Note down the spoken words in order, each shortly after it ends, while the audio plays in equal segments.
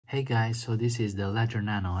Hey guys, so this is the LEDGER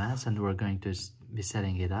Nano S and we're going to be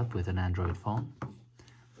setting it up with an Android phone.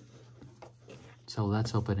 So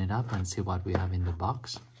let's open it up and see what we have in the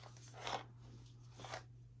box.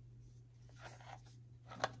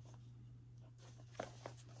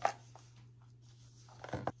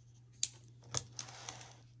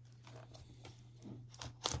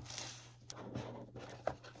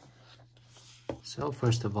 So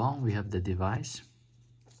first of all, we have the device,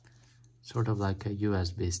 sort of like a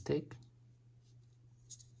USB stick.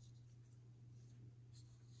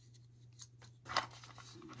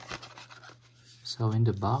 So in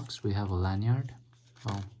the box, we have a lanyard,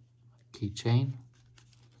 keychain,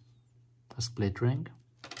 a split ring.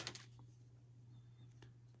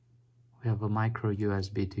 We have a micro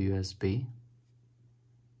USB to USB.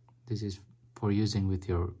 This is for using with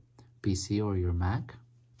your PC or your Mac.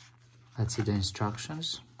 Let's see the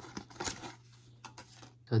instructions.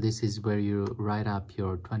 So this is where you write up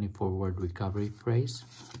your 24-word recovery phrase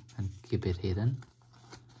and keep it hidden.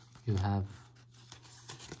 You have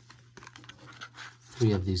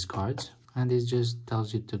 3 of these cards, and it just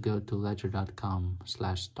tells you to go to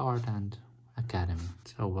ledger.com/start and academy.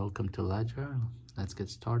 So welcome to Ledger. Let's get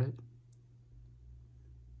started.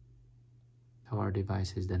 So our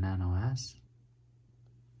device is the Nano S.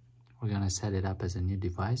 We're gonna set it up as a new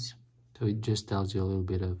device. So it just tells you a little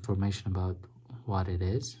bit of information about what it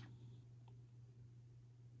is.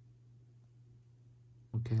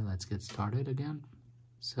 Okay, let's get started again.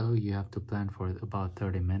 So you have to plan for about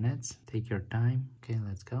 30 minutes. Take your time. Okay,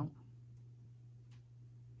 let's go.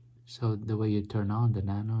 So the way you turn on the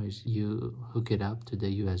Nano is you hook it up to the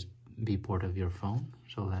USB port of your phone.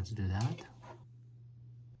 So let's do that.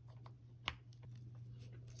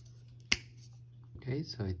 Okay,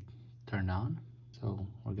 so it turned on. So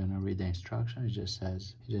we're gonna read the instruction. It just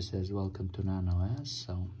says welcome to Nano S.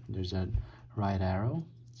 So there's a right arrow.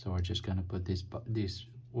 So we're just gonna put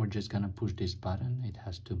we're just gonna push this button. It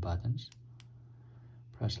has 2 buttons.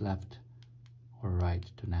 Press left or right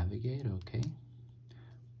to navigate. Okay.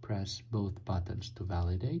 Press both buttons to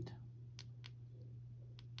validate.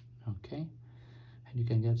 Okay. And you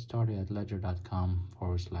can get started at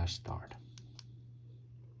ledger.com/start.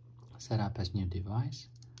 Set up as new device.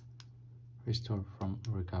 Restore from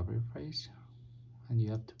recovery phrase, and you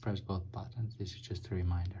have to press both buttons. This is just a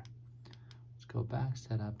reminder. Let's go back,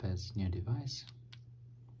 set up as new device.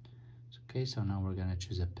 Okay, so now we're gonna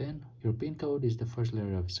choose a PIN. Your PIN code is the first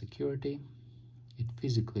layer of security. It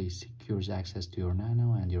physically secures access to your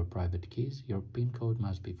Nano and your private keys. Your PIN code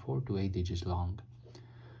must be 4 to 8 digits long.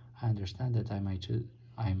 I understand that I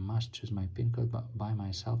must choose my PIN code by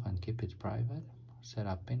myself and keep it private. Set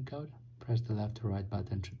up PIN code. Press the left or right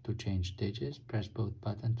button to change digits. Press both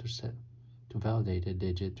buttons to validate a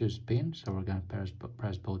digit. Choose PIN. So we're gonna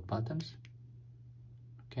press both buttons.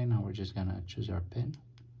 Okay, now we're just gonna choose our PIN.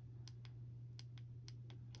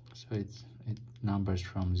 So it numbers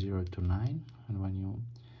from 0 to 9, and when you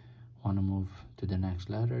want to move to the next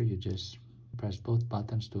letter, you just press both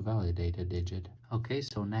buttons to validate a digit. Okay,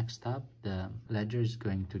 so next up, the Ledger is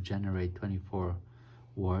going to generate 24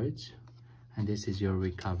 words. And this is your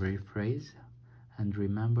recovery phrase. And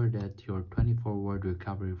remember that your 24-word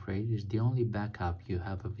recovery phrase is the only backup you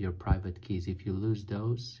have of your private keys. If you lose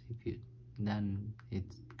those, then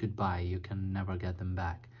it's goodbye. You can never get them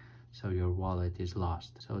back. So your wallet is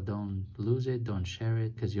lost. So don't lose it, don't share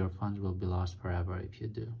it, because your funds will be lost forever if you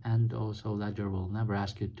do. And also Ledger will never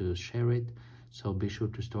ask you to share it, so be sure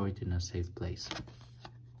to store it in a safe place.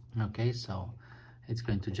 Okay, so it's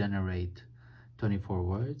going to generate 24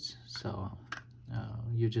 words. So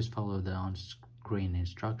you just follow the on-screen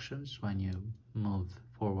instructions. When you move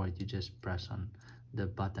forward, you just press on the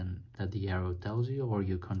button that the arrow tells you, or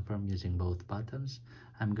you confirm using both buttons.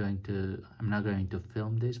 I'm not going to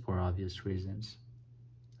film this for obvious reasons.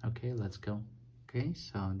 Okay, let's go. Okay,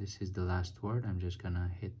 so this is the last word. I'm just gonna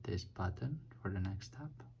hit this button for the next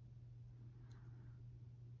step.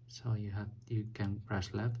 So you can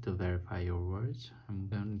press left to verify your words. I'm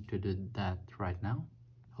going to do that right now.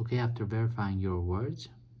 Okay, after verifying your words,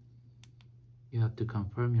 you have to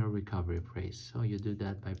confirm your recovery phrase. So you do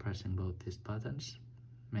that by pressing both these buttons,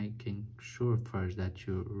 making sure first that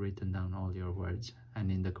you've written down all your words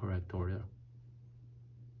and in the correct order.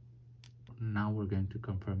 Now we're going to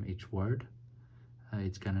confirm each word.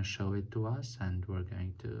 It's gonna show it to us, and we're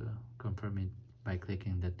going to confirm it by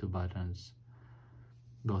clicking the 2 buttons,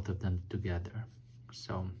 both of them together.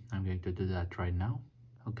 So I'm going to do that right now.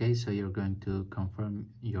 Okay, so you're going to confirm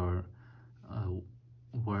your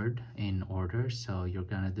word in order. So you're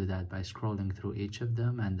gonna do that by scrolling through each of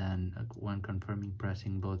them, and then when confirming,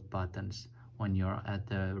 pressing both buttons. When you're at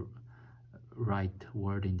the right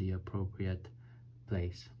word in the appropriate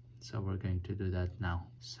place. So we're going to do that now.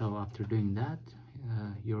 So after doing that,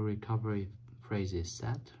 your recovery phrase is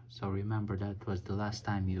set. So remember that was the last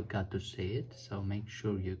time you got to say it. So make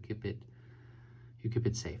sure you keep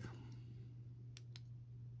it safe.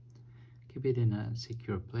 Keep it in a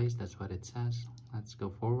secure place. That's what it says. Let's go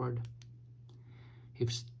forward.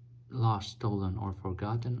 If lost, stolen, or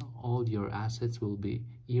forgotten, all your assets will be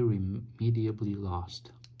irremediably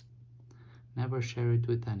lost. Never share it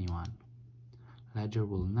with anyone. Ledger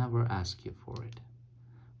will never ask you for it.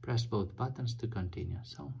 Press both buttons to continue.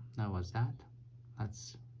 So that was that.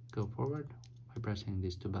 Let's go forward by pressing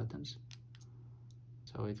these two buttons.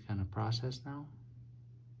 So it's gonna process now.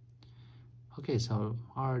 Okay, so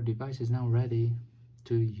our device is now ready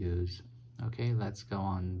to use. Okay, let's go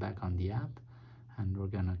on back on the app and we're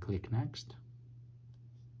gonna click next.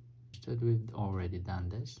 So we've already done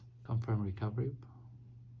this. Confirm recovery.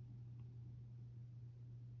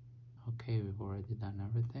 Okay, we've already done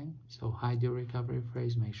everything. So hide your recovery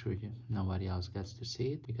phrase. Make sure nobody else gets to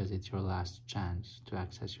see it because it's your last chance to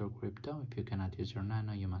access your crypto. If you cannot use your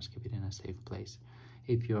nano, you must keep it in a safe place.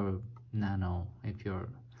 If your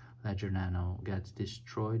Ledger Nano gets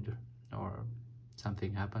destroyed or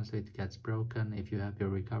something happens, it gets broken, if you have your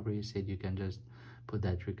recovery seed, you can just put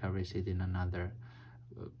that recovery seed in another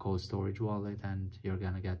cold storage wallet and you're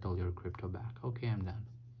gonna get all your crypto back. Okay, I'm done.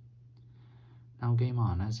 Now game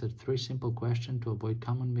on. Answer 3 simple questions to avoid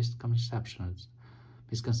common misconceptions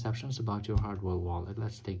about your hardware wallet.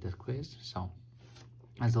 Let's take the quiz. So,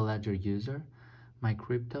 as a Ledger user, my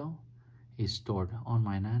crypto is stored on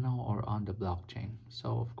my nano or on the blockchain.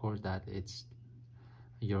 So of course that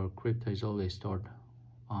your crypto is always stored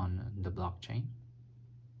on the blockchain.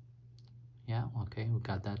 Yeah, okay, we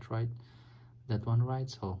got that right. That one right.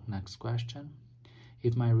 So next question.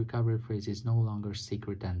 If my recovery phrase is no longer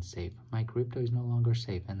secret and safe, my crypto is no longer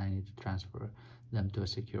safe and I need to transfer them to a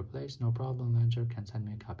secure place, no problem, Ledger can send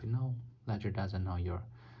me a copy. No, Ledger doesn't know your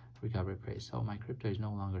recovery phrase, so my crypto is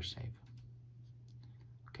no longer safe.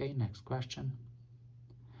 Okay, next question.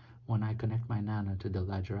 When I connect my nano to the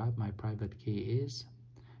Ledger app, my private key is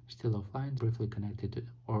still offline, briefly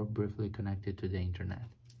connected to the internet.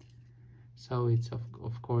 So it's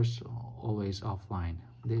of course always offline.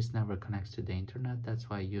 This never connects to the internet, that's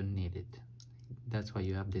why you need it. That's why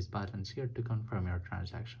you have these buttons here to confirm your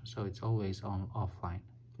transaction. So it's always offline,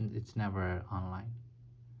 it's never online.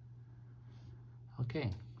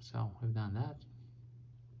 Okay, so we've done that.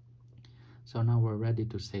 So now we're ready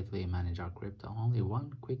to safely manage our crypto. Only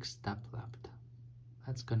one quick step left.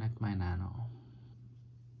 Let's connect my nano.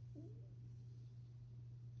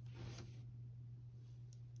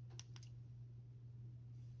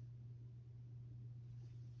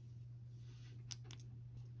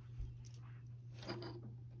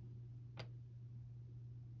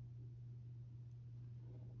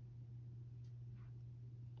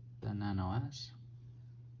 The Nano S.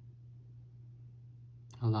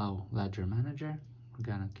 Allow Ledger Manager. We're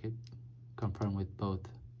gonna confirm with both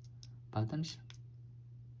buttons.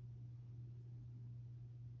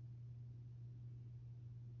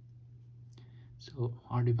 So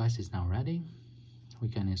our device is now ready. We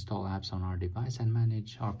can install apps on our device and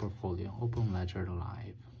manage our portfolio. Open Ledger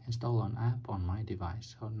Live. Install an app on my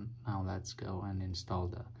device. So now let's go and install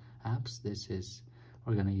the apps.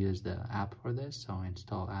 We're gonna use the app for this. So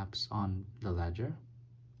install apps on the Ledger.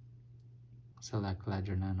 Select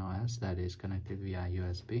Ledger Nano S that is connected via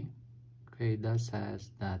USB. Okay, that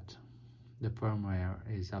says that the firmware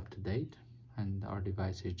is up to date and our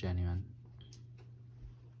device is genuine.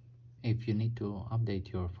 If you need to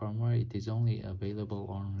update your firmware, it is only available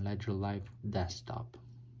on Ledger Live desktop.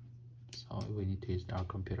 So we need to use our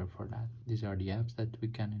computer for that. These are the apps that we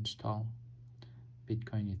can install.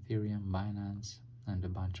 Bitcoin, Ethereum, Binance, and a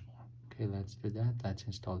bunch more. Okay, let's do that. Let's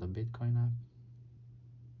install the Bitcoin app.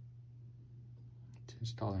 It's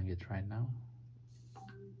installing it right now.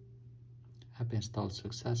 App installed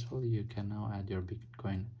successfully. You can now add your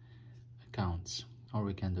Bitcoin accounts, or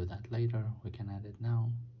we can do that later. We can add it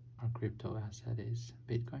now. Our crypto asset is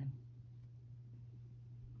Bitcoin.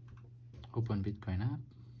 Open Bitcoin app.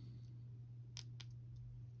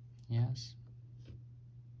 Yes.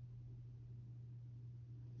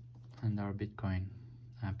 And our Bitcoin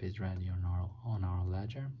app is ready on our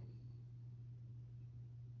Ledger.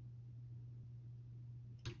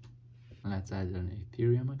 Let's add an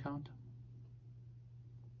Ethereum account.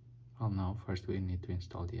 Well, no, first we need to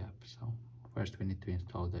install the app. So first we need to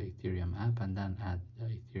install the Ethereum app and then add the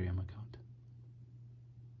Ethereum account.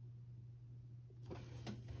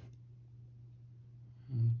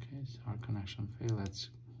 Okay, so our connection failed. Let's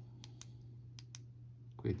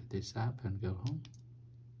quit this app and go home.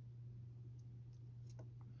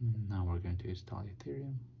 Now we're going to install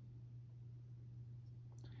Ethereum.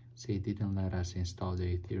 See, it didn't let us install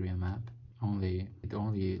the Ethereum app. It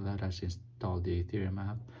only let us install the Ethereum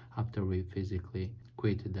app after we physically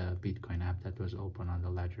quit the Bitcoin app that was open on the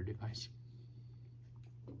Ledger device.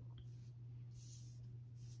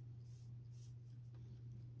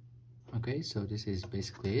 Okay, so this is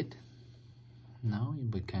basically it. Now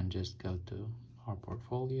we can just go to our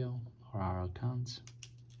portfolio or our accounts.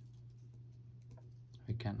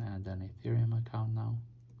 We can add an Ethereum account now.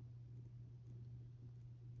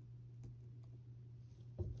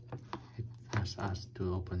 It asks us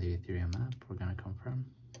to open the Ethereum app. We're gonna confirm.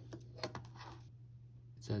 It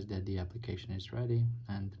says that the application is ready,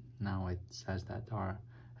 and now it says that our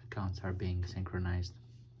accounts are being synchronized.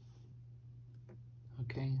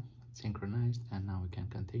 Okay, it's synchronized, and now we can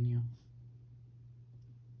continue.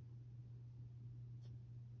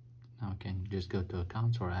 Now we can just go to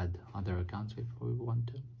accounts or add other accounts if we want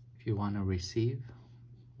to. If you want to receive,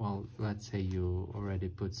 well, let's say you already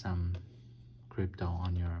put some crypto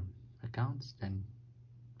on your accounts, then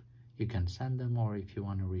you can send them, or if you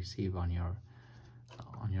want to receive on your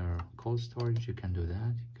cold storage, you can do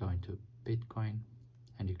that. Go into Bitcoin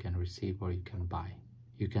and you can receive or you can buy.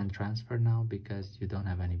 You can transfer now because you don't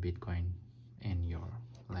have any Bitcoin in your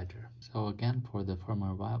ledger. So again, for the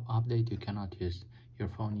firmware update, you cannot use your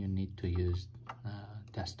phone, you need to use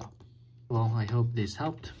desktop. Well, I hope this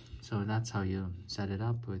helped. So that's how you set it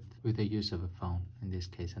up with the use of a phone, in this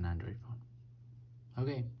case an Android phone.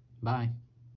 Okay, bye.